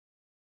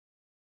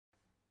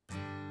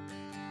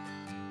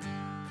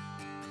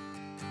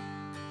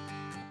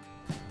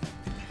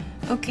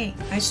Okay,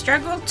 I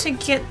struggled to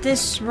get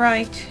this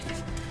right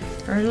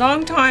for a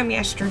long time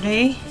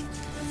yesterday,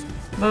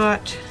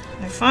 but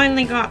I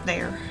finally got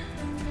there.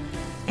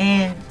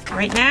 And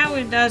right now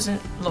it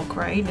doesn't look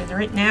right, and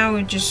right now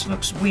it just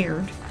looks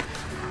weird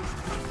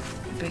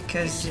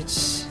because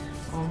it's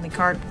only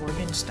cardboard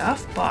and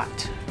stuff,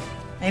 but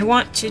I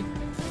want to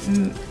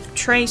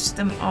trace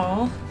them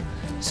all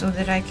so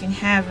that I can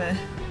have a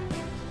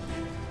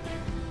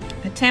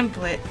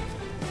template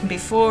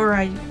before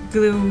I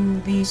glue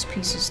these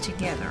pieces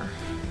together.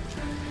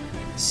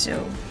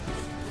 So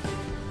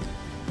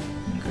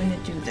I'm going to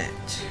do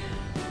that.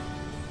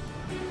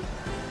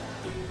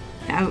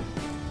 Now,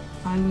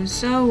 I was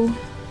so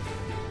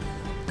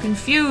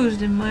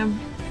confused and my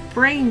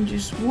brain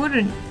just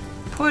wouldn't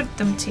put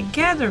them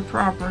together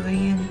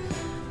properly and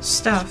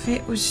stuff.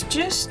 It was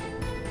just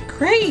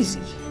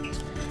crazy.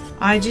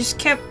 I just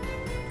kept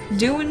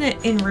doing it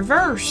in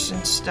reverse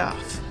and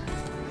stuff.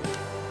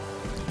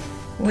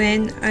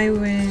 When I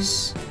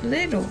was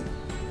little,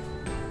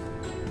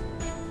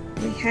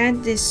 we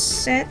had this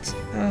set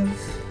of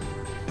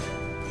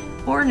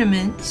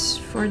ornaments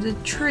for the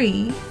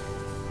tree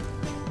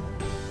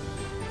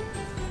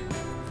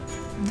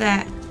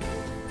that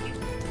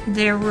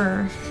there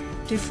were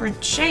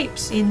different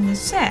shapes in the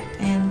set,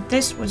 and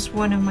this was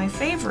one of my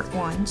favorite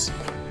ones.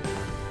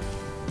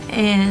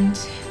 And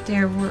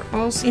there were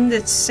also, in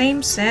the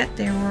same set,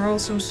 there were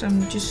also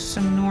some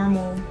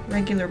normal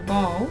regular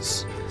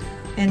balls,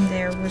 and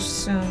there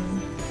was I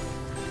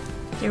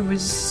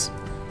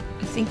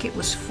think it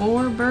was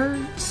 4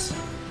 birds.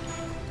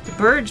 The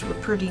birds were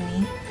pretty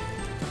neat.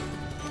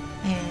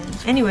 And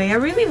anyway, I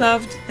really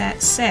loved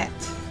that set.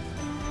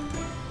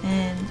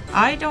 And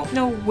I don't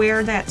know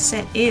where that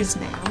set is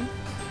now.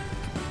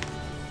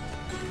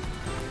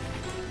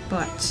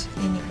 But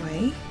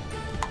anyway.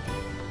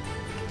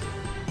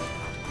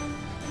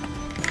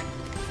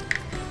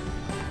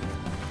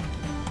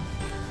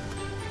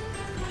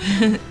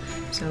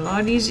 It's a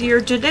lot easier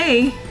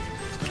today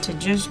to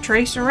just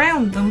trace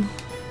around them.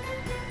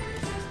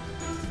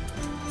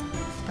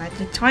 By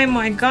the time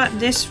I got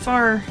this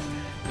far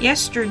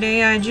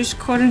yesterday, I just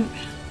couldn't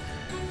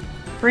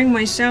bring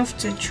myself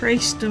to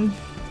trace them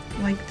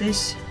like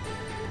this,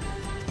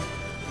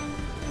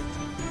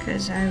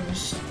 because I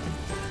was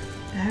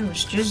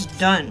just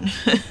done.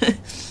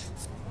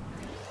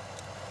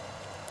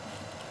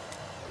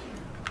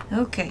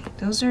 Okay,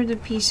 those are the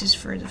pieces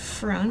for the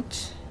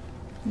front.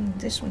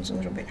 This one's a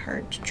little bit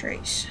hard to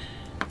trace.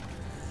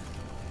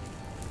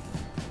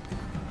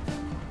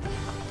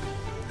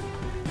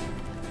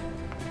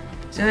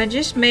 So I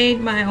just made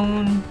my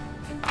own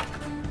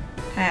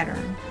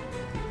pattern.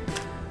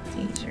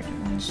 These are the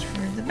ones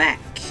for the back.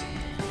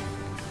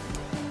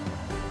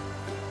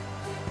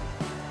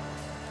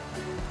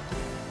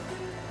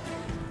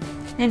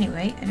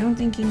 Anyway, I don't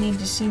think you need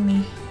to see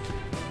me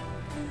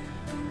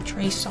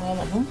trace all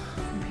of them.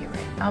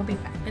 I'll be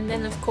back. And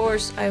then of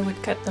course I would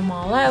cut them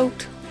all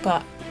out,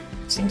 but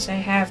since I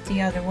have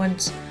the other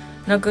ones,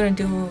 I'm not going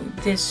to do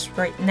this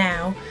right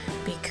now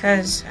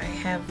because I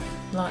have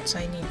lots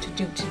I need to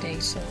do today,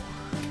 so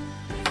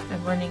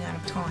I'm running out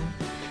of time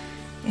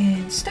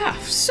and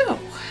stuff. So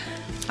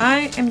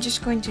I am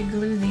just going to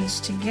glue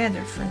these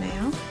together for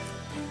now.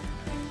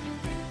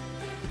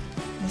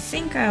 I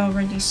think I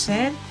already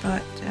said,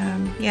 but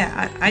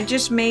yeah, I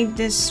just made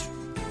this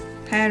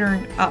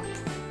pattern up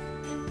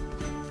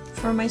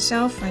for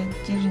myself. I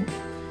didn't,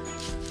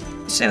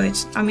 so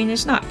it's, I mean,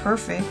 it's not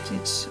perfect,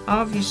 it's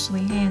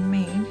obviously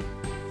handmade,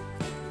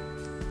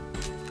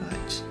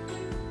 but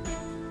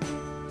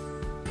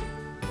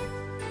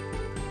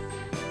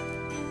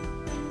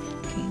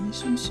okay,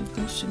 this one's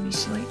supposed to be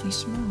slightly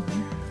smaller,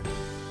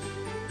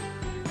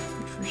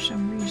 but for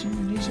some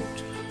reason it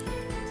isn't.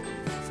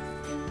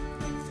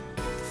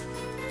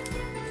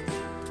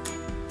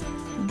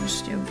 It'll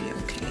still be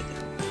okay though.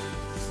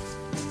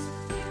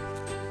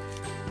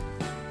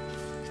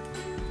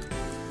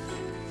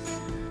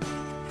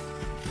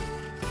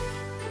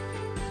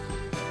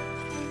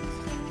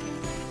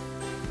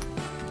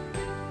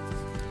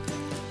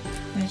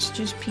 It's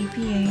just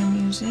PPA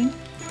I'm using.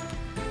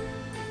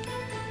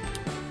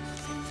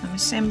 I'm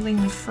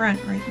assembling the front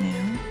right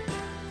now.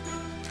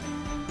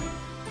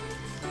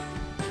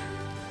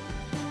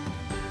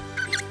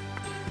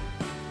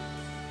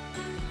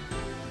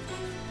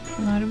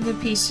 A lot of the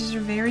pieces are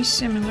very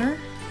similar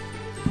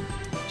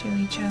to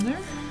each other.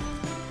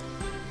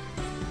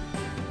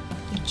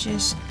 They're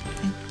just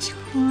a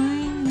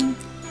tiny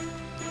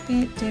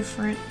bit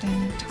different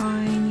and a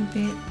tiny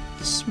bit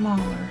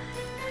smaller.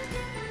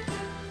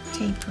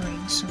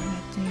 Tapering so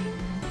that they will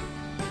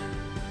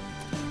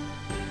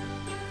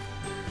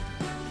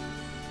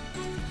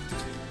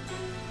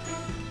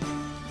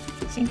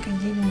I think I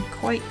didn't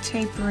quite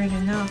taper it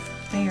enough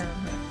there,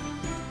 but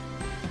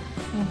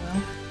oh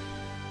well.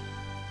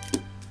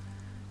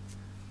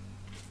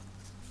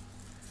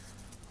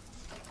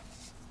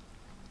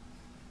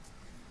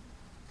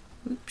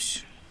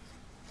 Oops.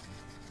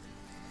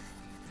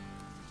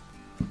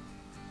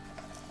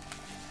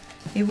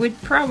 It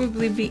would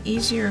probably be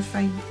easier if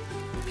I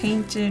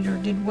painted or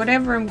did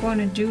whatever I'm going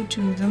to do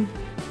to them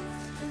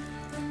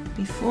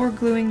before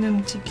gluing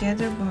them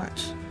together,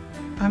 but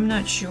I'm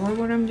not sure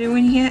what I'm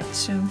doing yet,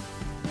 so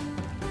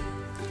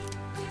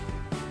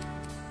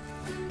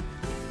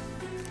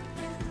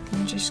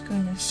I'm just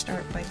going to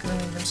start by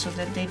gluing them so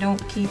that they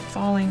don't keep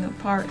falling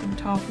apart and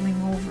toppling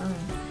over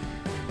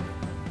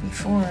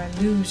before I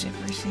lose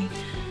everything.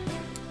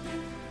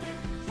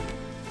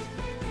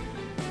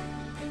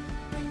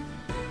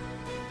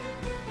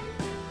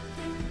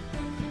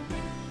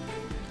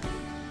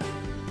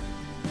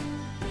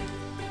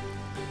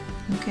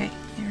 Okay,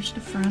 there's the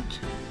front.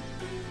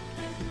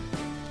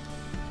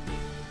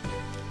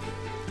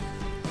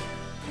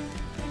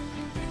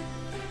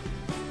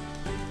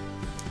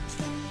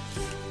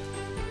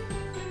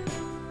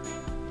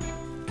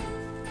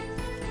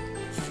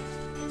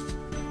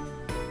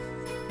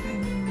 I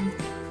will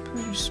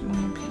put a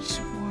small piece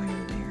of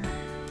wire there.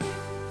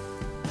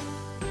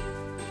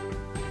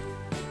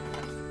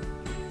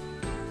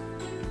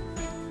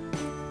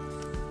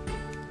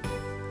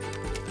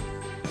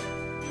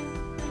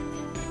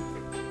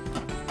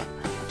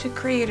 To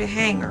create a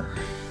hanger.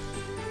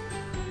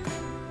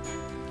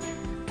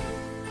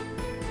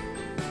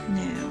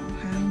 Now,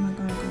 how am I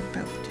going to go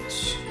about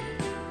this?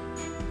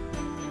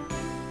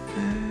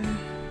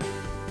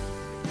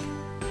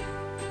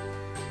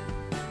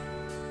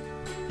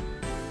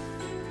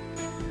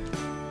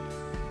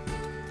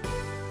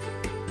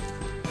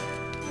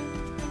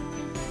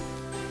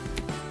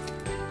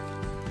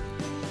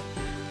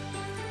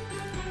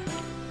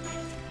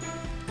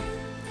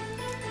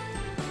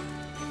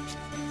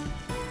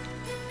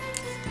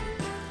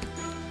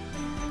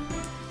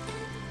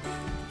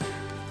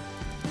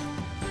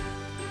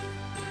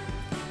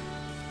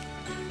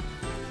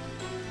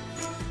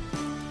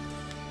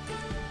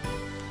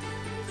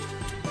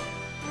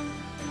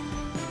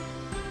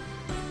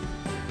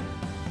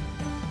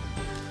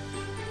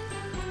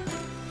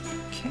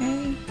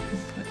 Okay, I'll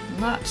put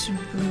lots of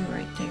glue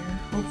right there.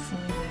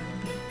 Hopefully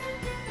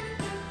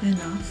that'll be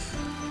enough.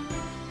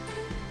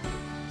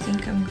 I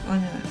think I'm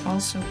going to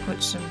also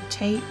put some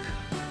tape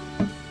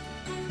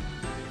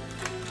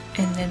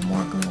and then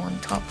more glue on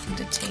top of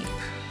the tape.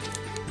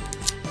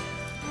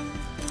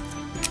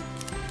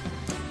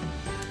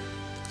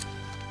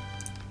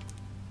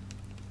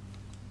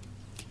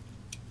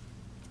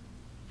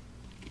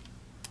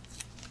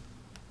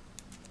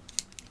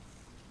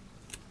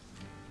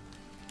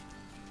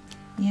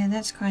 Yeah,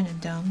 that's kind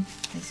of dumb.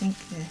 I think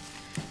that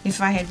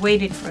if I had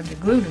waited for the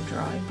glue to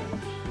dry, but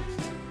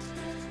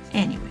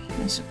anyway,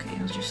 that's okay.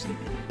 I'll just leave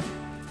it.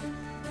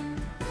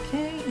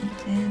 Okay, and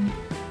then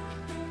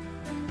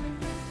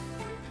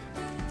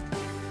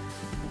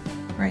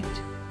right,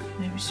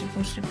 I was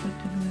supposed to put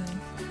the glue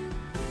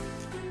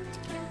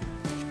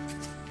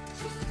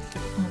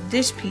on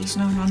this piece,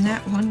 not on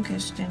that one,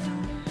 because then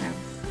I'll have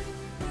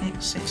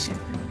excess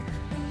everywhere.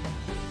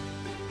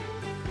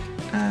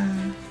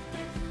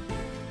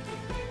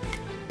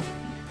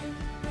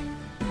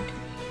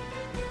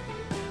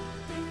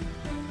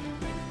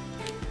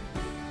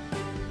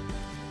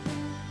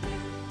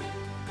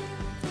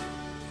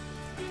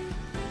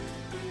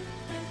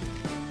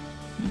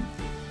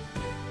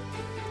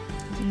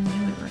 Didn't do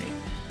it right.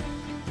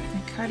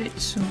 I cut it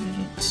so that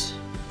it's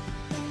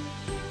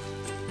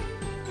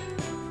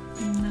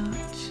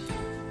not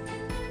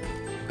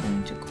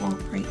going to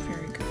cooperate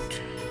very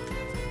good.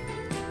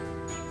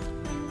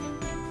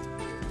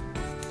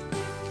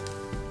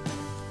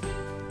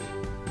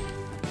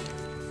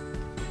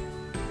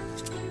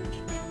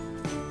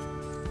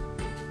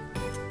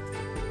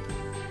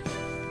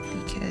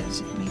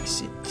 Because it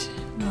makes it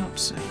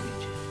lopsided.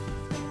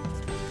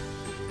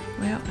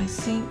 Well, I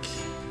think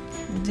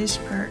this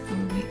part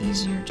will be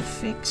easier to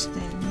fix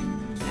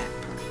than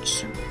that part,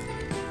 so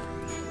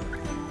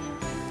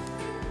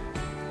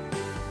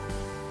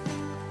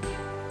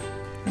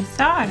I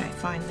thought I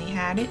finally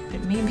had it,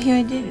 but maybe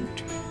I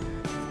didn't.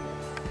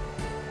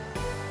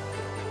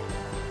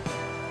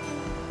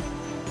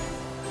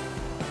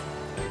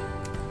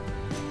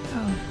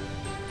 Oh,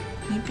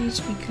 maybe it's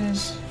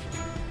because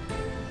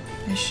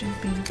I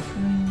should be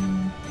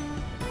gluing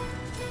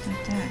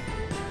like that.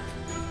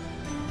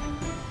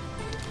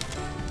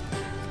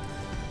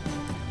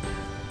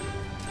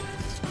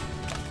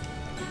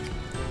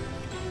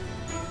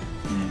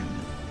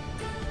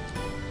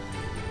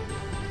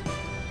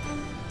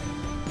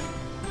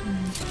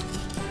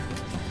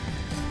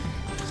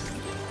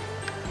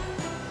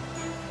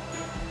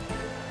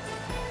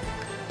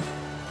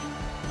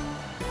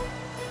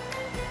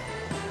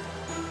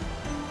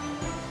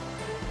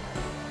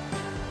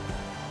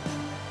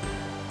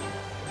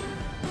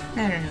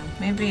 I don't know,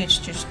 maybe it's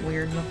just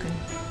weird looking,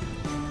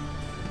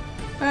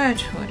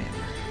 but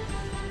whatever.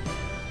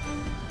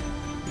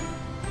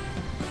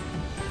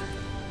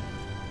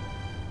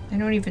 I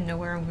don't even know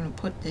where I'm going to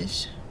put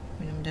this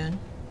when I'm done.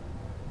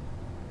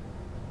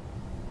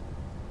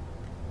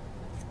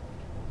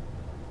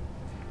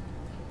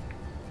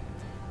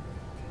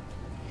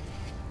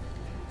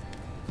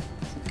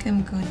 I think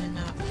I'm going to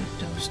not put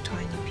those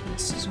tiny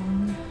pieces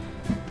on.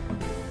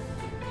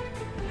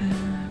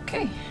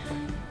 Okay.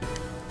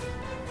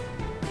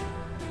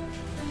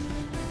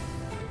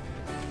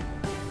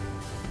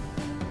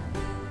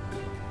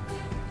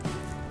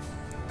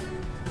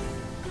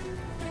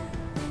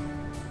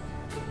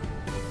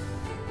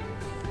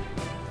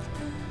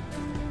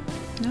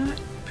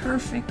 Not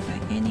perfect by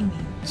any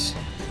means,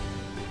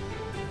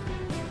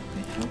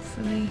 but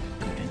hopefully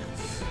good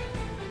enough.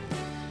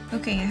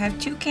 Okay, I have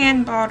 2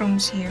 can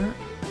bottoms here,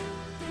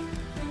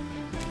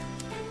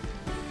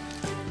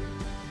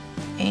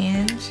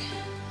 and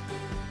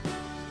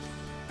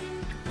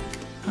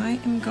I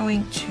am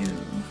going to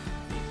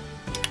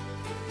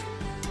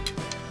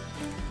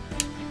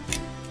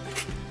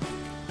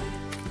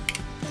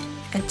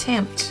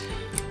attempt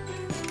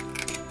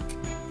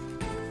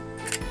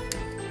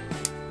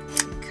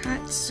to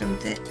cut so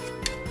that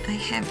I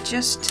have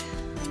just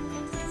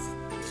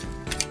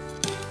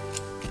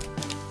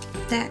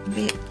that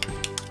bit.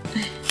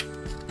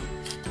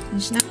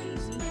 It's not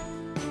easy,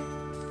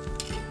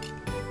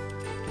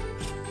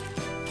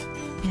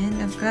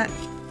 and I've got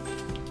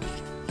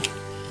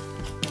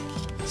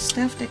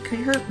stuff that could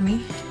hurt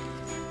me.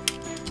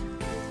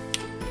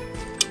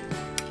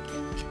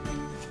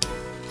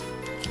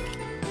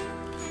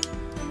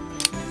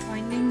 I'm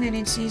finding that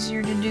it's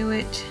easier to do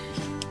it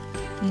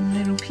in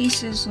little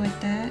pieces like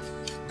that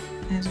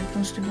as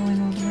opposed to going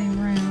all the way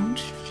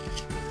around.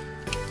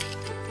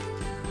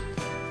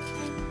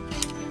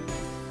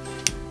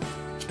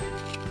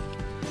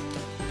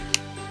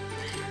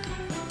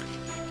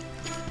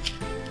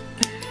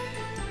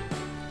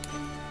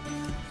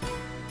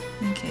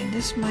 Okay,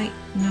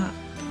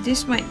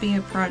 this might be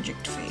a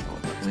project fail,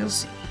 but we'll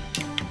see.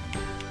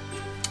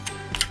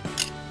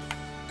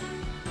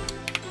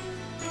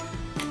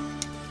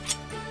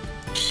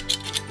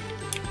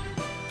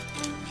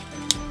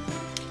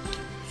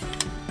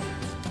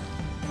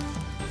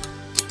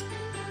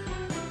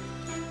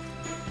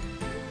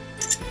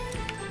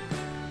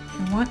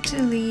 I want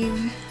to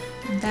leave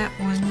that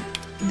one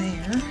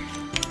there.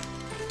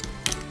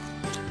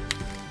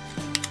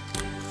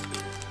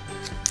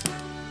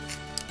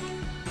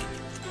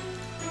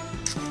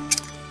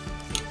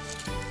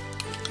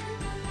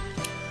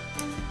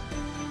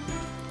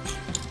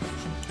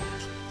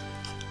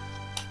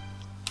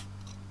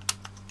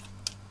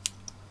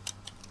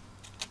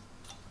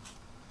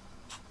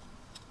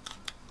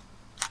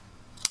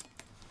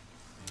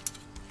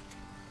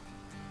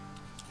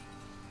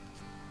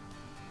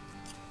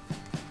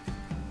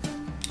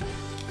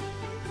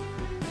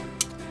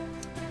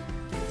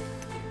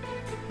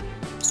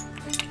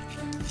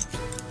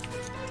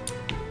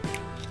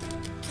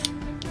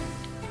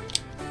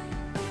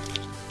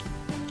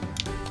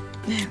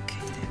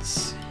 Okay,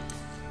 that's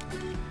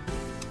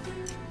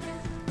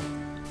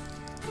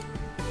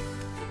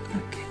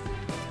okay.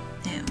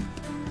 Now,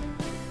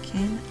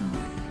 can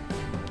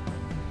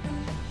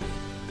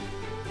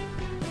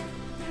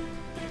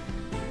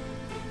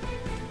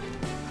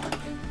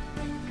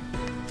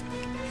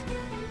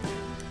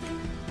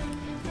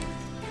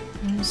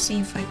I'm gonna see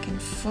if I can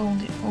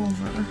fold it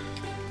over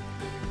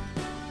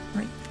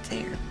right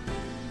there.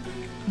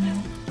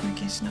 No, I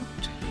guess not.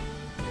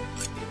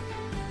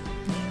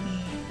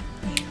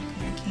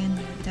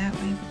 That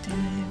way, but then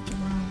I have the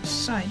wrong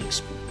side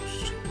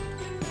exposed.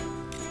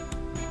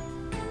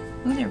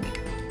 Oh, there we go.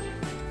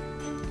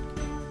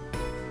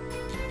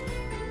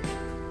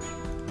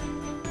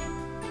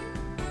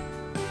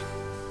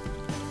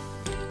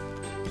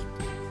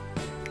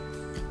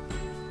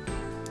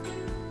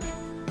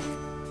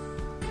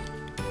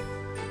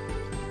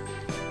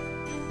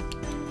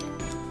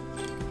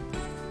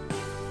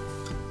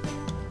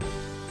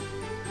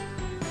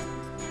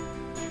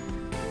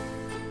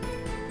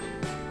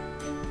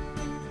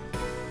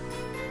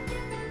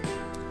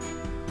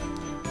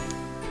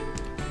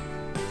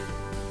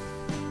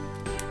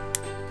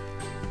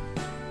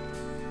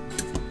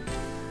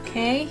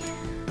 Okay.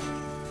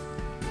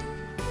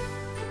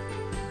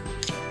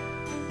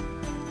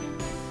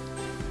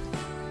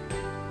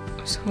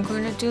 So I'm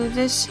going to do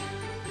this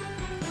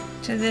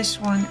to this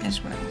one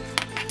as well.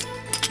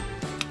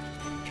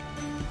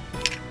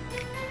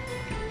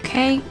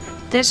 Okay,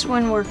 this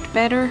one worked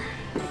better,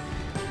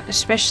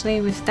 especially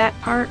with that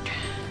part.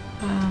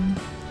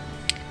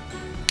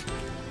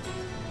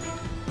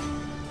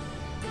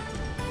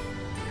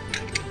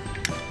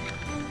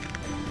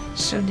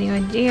 So the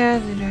idea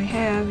that I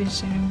have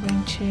is that I'm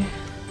going to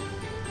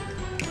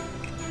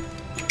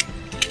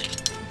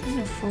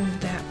fold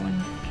that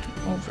one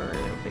over a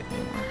little bit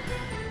more,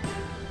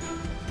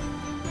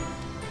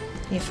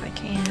 if I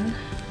can.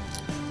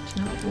 It's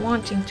not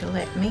wanting to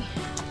let me.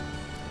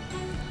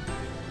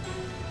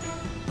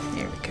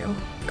 There we go,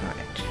 got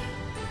it.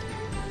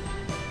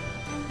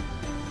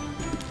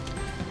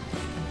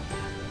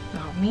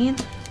 Oh man.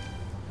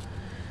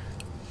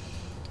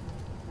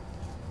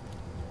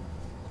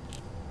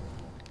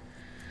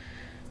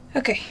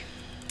 Okay,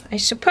 I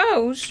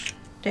suppose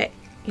that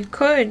you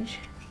could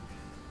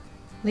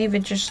leave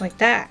it just like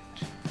that,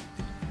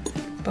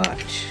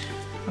 but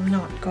I'm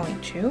not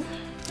going to.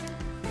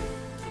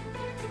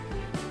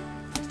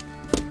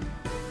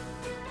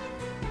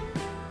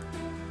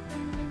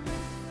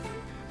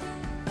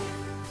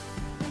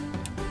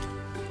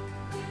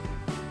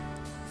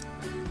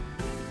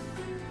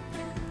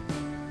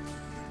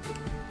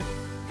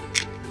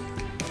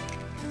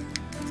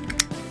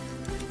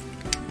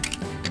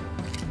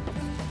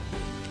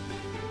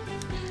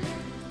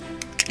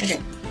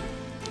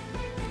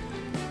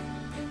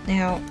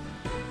 Now,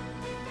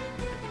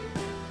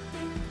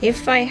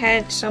 if I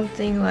had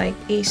something like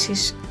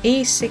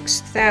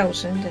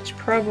A6000, that's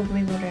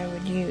probably what I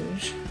would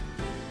use,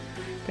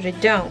 but I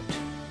don't.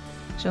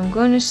 So I'm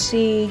going to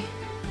see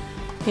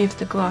if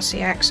the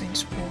glossy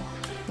accents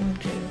will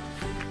do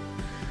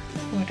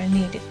what I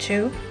need it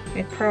to.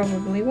 It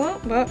probably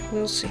won't, but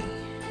we'll see.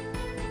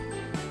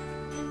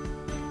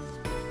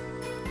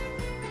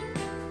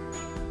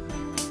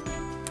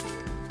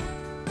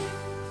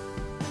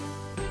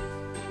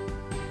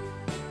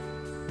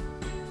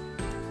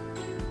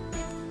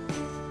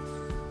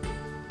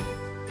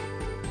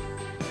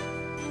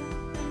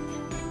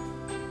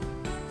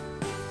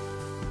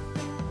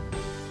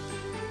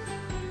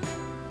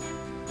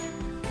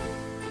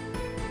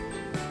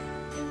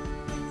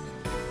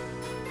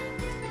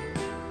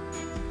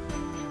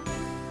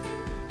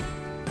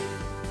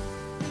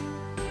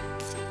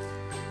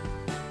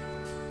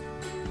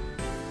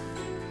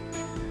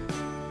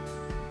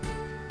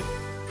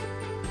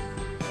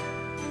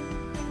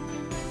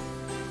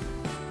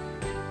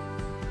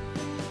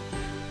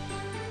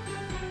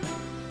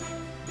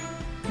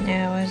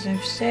 Now, as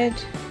I've said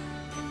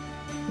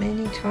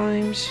many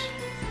times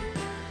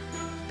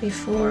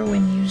before,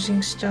 when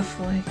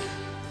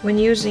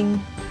using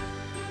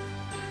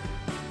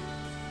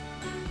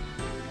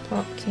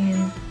pop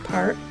can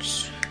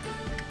parts,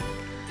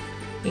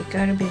 you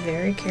gotta be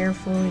very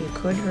careful. You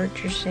could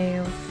hurt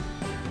yourself.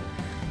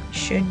 You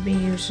should be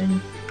using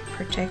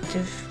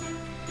protective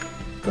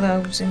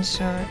gloves and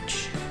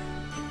such.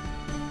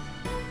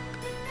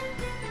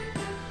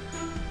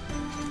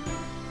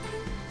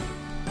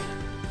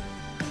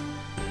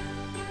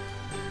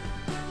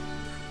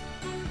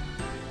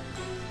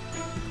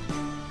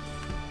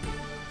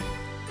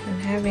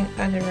 Having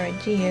other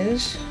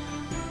ideas,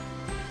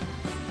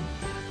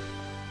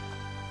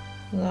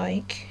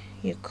 like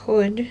you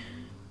could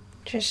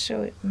just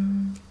so it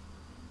no,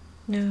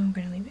 I'm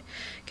gonna leave it.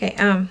 Okay,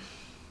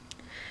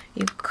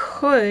 you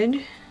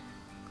could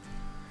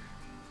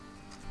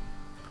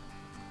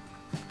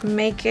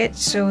make it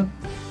so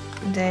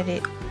that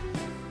it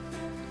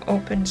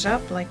opens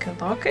up like a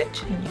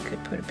locket, and you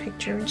could put a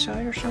picture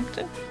inside or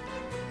something.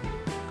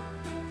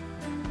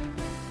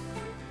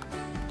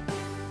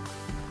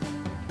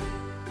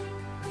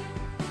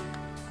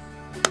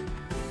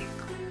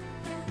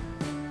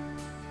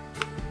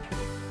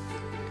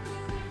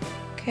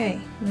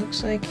 Okay,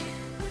 looks like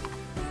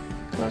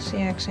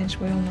glossy accents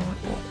will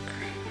not work.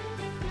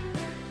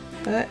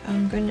 But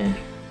I'm gonna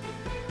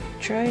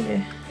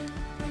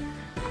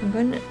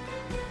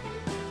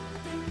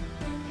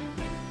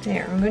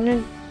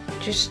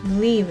just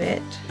leave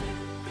it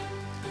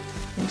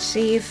and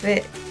see if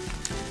it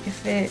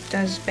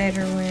does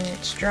better when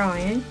it's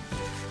drying,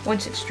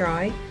 once it's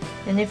dry.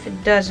 And if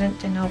it doesn't,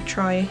 then I'll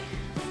try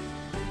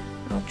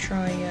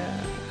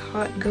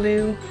hot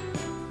glue,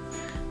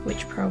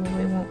 which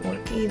probably won't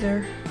work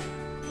either,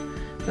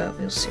 but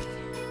we'll see.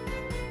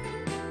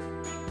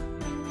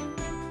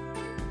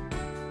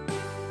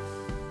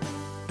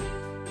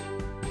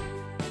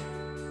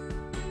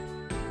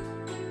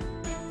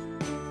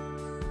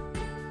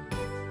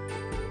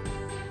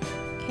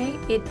 Okay,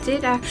 it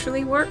did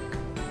actually work.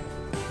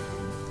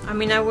 I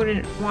mean, I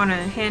wouldn't want to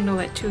handle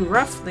it too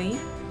roughly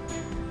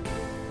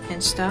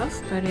and stuff,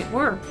 but it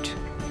worked.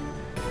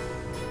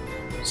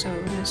 So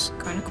that's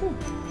kind of cool.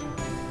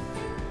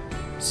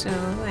 So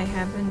I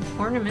have an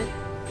ornament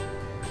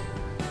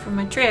for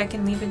my tray. I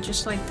can leave it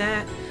just like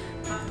that.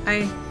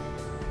 I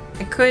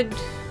could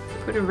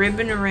put a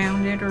ribbon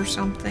around it or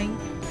something.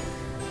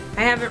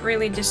 I haven't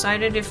really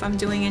decided if I'm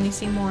doing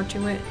anything more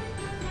to it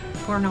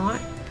or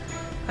not.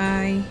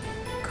 I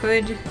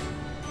could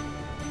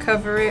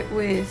cover it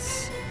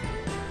with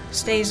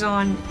stays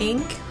on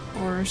ink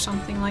or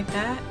something like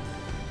that.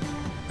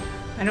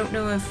 I don't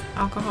know if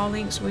alcohol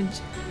inks would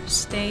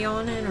stay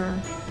on it or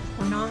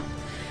not.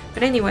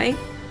 But anyway,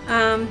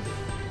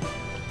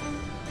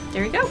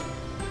 there you go.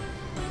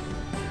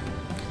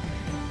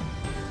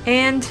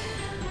 And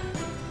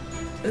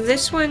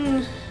this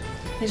one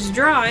is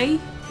dry,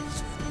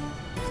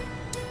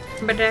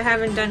 but I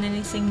haven't done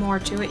anything more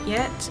to it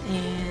yet.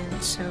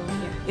 And so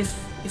yeah,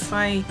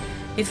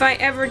 if I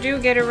ever do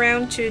get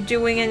around to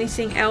doing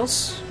anything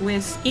else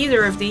with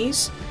either of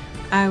these,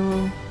 I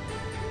will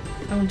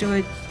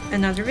do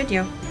another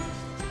video.